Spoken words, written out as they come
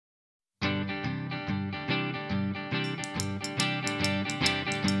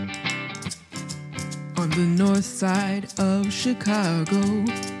On the north side of Chicago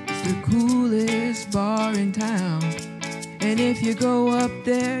is the coolest bar in town. And if you go up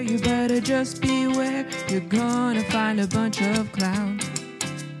there, you better just beware. You're gonna find a bunch of clowns.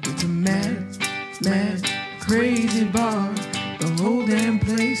 It's a mad, crazy bar. The whole damn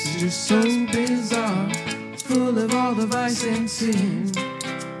place is just so bizarre, full of all the vice and sin.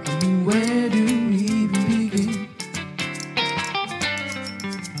 I mean, where do we even begin?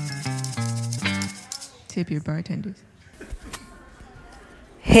 Tip your bartenders.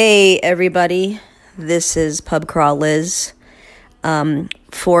 Hey everybody, this is Pub Crawl Liz.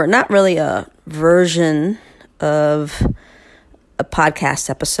 For not really a version of a podcast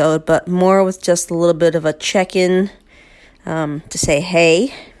episode, but more with just a little bit of a check-in to say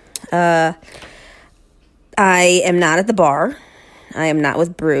hey. I am not at the bar. I am not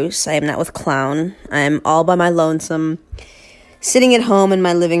with Bruce. I am not with Clown. I am all by my lonesome, sitting at home in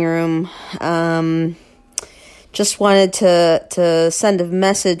my living room. Just wanted to send a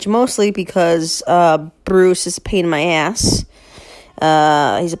message, mostly because Bruce is a pain in my ass.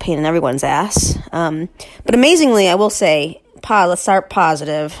 He's a pain in everyone's ass. But amazingly, I will say, let's start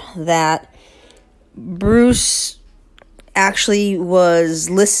positive, that Bruce actually was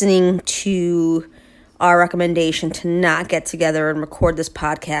listening to our recommendation to not get together and record this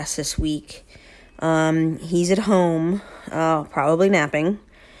podcast this week. He's at home, probably napping.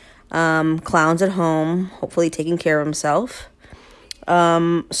 Clown's at home, hopefully taking care of himself.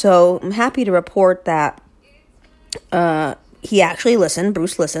 So I'm happy to report that he actually listened.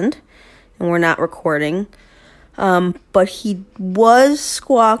 Bruce listened, and we're not recording. But he was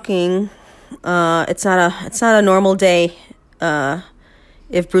squawking. It's not a normal day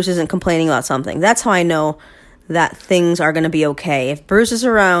if Bruce isn't complaining about something. That's how I know that things are going to be okay. If Bruce is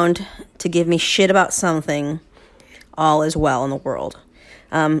around to give me shit about something, all is well in the world.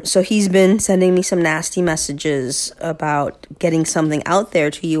 So he's been sending me some nasty messages about getting something out there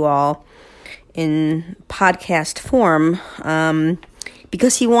to you all in podcast form,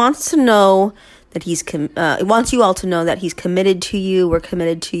 because he wants to know that he wants you all to know that he's committed to you, we're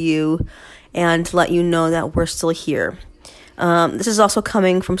committed to you, and to let you know that we're still here. This is also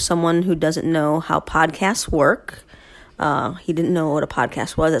coming from someone who doesn't know how podcasts work. He didn't know what a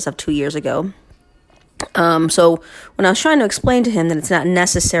podcast was as of 2 years ago. So when I was trying to explain to him that it's not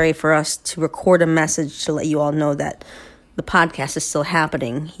necessary for us to record a message to let you all know that the podcast is still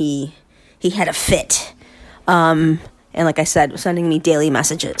happening, he had a fit. And like I said, sending me daily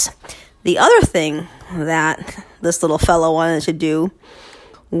messages. The other thing that this little fellow wanted to do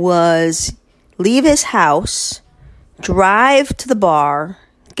was leave his house, drive to the bar,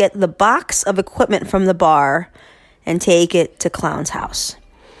 get the box of equipment from the bar, and take it to Clown's house.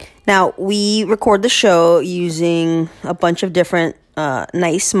 Now, we record the show using a bunch of different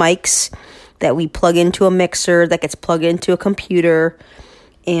nice mics that we plug into a mixer that gets plugged into a computer.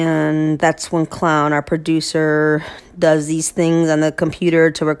 And that's when Clown, our producer, does these things on the computer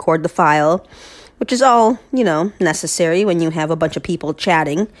to record the file, which is all, necessary when you have a bunch of people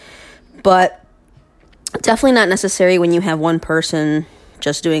chatting. But definitely not necessary when you have one person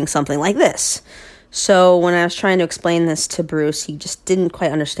just doing something like this. So when I was trying to explain this to Bruce, he just didn't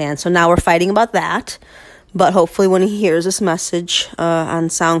quite understand. So now we're fighting about that. But hopefully when he hears this message on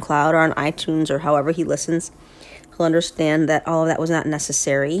SoundCloud or on iTunes or however he listens, he'll understand that all of that was not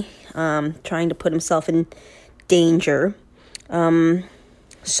necessary. Trying to put himself in danger.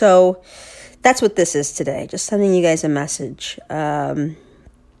 So that's what this is today. Just sending you guys a message.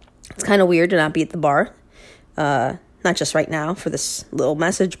 It's kind of weird to not be at the bar. Not just right now for this little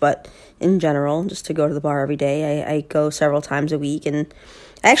message, but in general, just to go to the bar every day. I go several times a week, and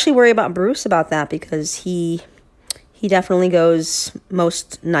I actually worry about Bruce about that because he definitely goes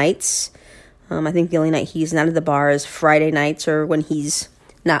most nights. I think the only night he's not at the bar is Friday nights or when he's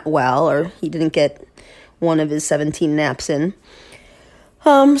not well or he didn't get one of his 17 naps in.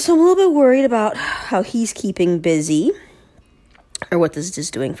 So I'm a little bit worried about how he's keeping busy or what this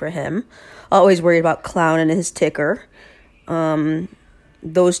is doing for him. Always worried about Clown and his ticker.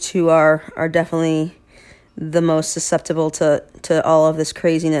 Those two are definitely the most susceptible to all of this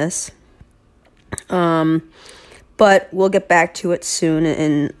craziness. But we'll get back to it soon,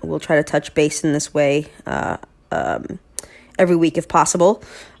 and we'll try to touch base in this way every week if possible.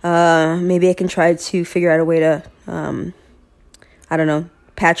 Maybe I can try to figure out a way to,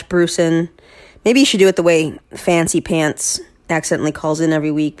 patch Bruce in. Maybe you should do it the way Fancy Pants accidentally calls in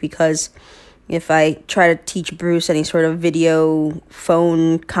every week, because if I try to teach Bruce any sort of video,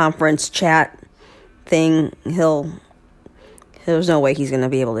 phone, conference, chat thing, there's no way he's going to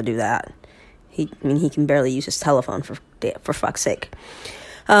be able to do that. He can barely use his telephone for fuck's sake.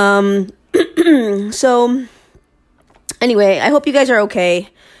 So, anyway, I hope you guys are okay.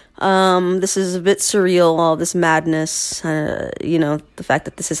 This is a bit surreal, all this madness. The fact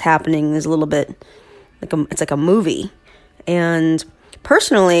that this is happening is a little bit it's like a movie. And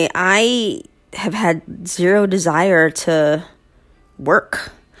personally, I have had zero desire to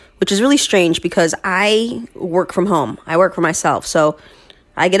work, which is really strange because I work from home. I work for myself. So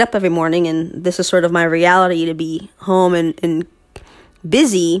I get up every morning and this is sort of my reality, to be home and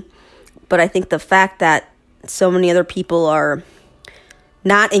busy. But I think the fact that so many other people are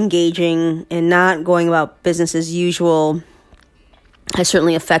not engaging and not going about business as usual has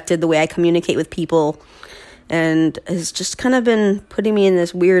certainly affected the way I communicate with people, and has just kind of been putting me in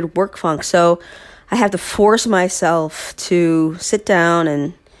this weird work funk. So I have to force myself to sit down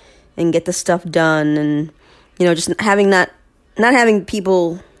and get the stuff done, and just not having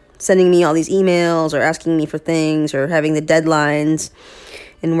people sending me all these emails or asking me for things or having the deadlines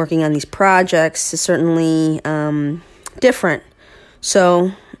and working on these projects is certainly different.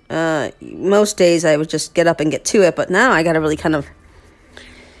 So most days I would just get up and get to it, but now I got to really kind of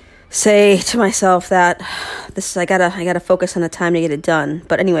say to myself that I gotta focus on the time to get it done.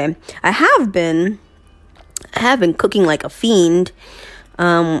 But anyway, I have been cooking like a fiend.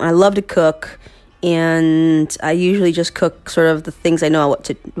 I love to cook, and I usually just cook sort of the things I know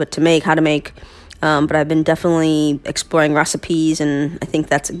what to make, how to make. But I've been definitely exploring recipes, and I think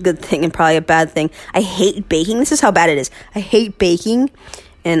that's a good thing and probably a bad thing. I hate baking. This is how bad it is. I hate baking,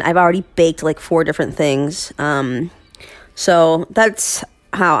 and I've already baked like 4 different things. So that's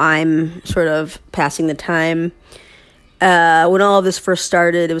how I'm sort of passing the time. When all of this first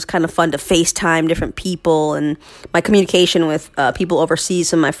started, it was kind of fun to FaceTime different people, and my communication with people overseas,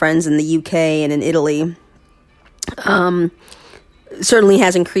 some of my friends in the UK and in Italy, certainly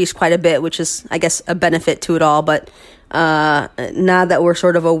has increased quite a bit, which is, I guess, a benefit to it all. But now that we're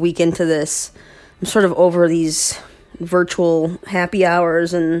sort of a week into this, I'm sort of over these virtual happy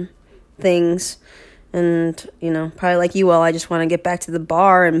hours and things. And, probably like you all, I just want to get back to the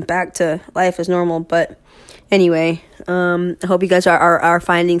bar and back to life as normal. But anyway, I hope you guys are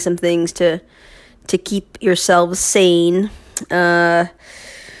finding some things to keep yourselves sane.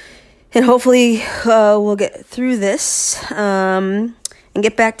 And hopefully we'll get through this and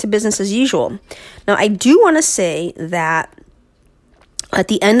get back to business as usual. Now, I do want to say that at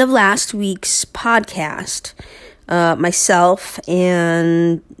the end of last week's podcast, myself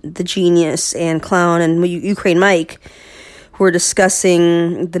and the Genius and Clown and Ukraine Mike were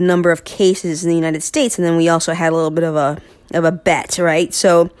discussing the number of cases in the United States, and then we also had a little bit of a bet, right?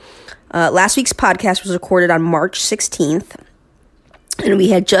 So last week's podcast was recorded on March 16th, and we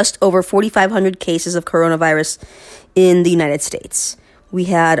had just over 4,500 cases of coronavirus in the United States. We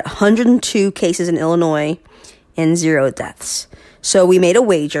had 102 cases in Illinois and 0 deaths. So we made a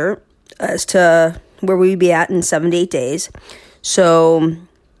wager as to where we'd be at in 7 to 8 days. So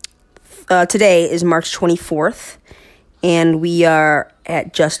today is March 24th, and we are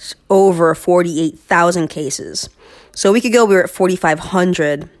at just over 48,000 cases. So a week ago, we were at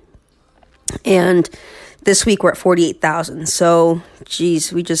 4,500, and this week we're at 48,000. So,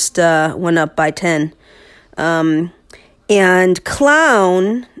 geez, we just went up by 10. And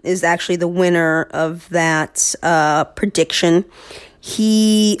Clown is actually the winner of that prediction.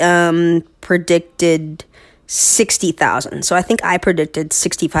 He predicted 60,000. So I think I predicted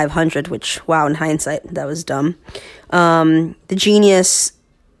 6,500, which, wow, in hindsight, that was dumb. The Genius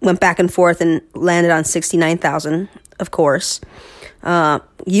went back and forth and landed on 69,000, of course.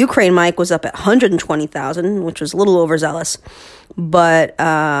 Ukraine Mike was up at 120,000, which was a little overzealous. But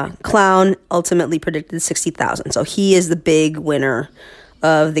Clown ultimately predicted 60,000. So he is the big winner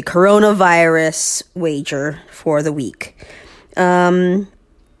of the coronavirus wager for the week.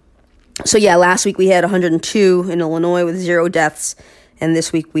 So yeah, last week we had 102 in Illinois with 0 deaths, and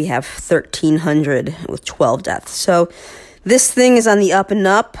this week we have 1,300 with 12 deaths. So this thing is on the up and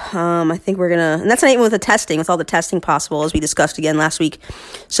up. I think we're and that's not even with all the testing possible, as we discussed again last week.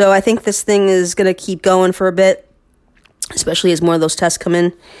 So I think this thing is going to keep going for a bit, especially as more of those tests come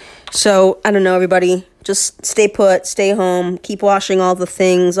in. So I don't know, everybody, just stay put, stay home, keep washing all the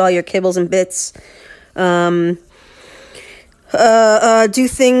things, all your kibbles and bits. Do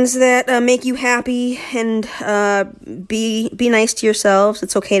things that make you happy, and be nice to yourselves.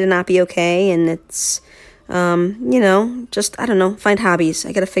 It's okay to not be okay, and it's just, I don't know, find hobbies.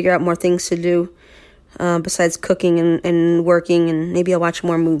 I got to figure out more things to do besides cooking and working, and maybe I'll watch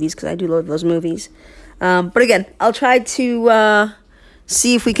more movies because I do love those movies. But again, I'll try to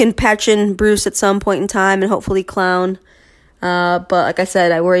see if we can patch in Bruce at some point in time, and hopefully Clown. But like I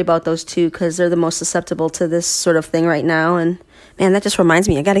said, I worry about those two because they're the most susceptible to this sort of thing right now. And man, that just reminds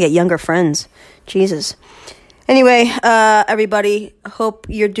me, I got to get younger friends. Jesus. Anyway, everybody, hope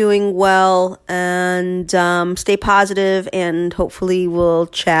you're doing well and stay positive, and hopefully we'll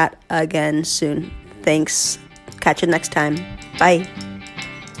chat again soon. Thanks. Catch you next time. Bye.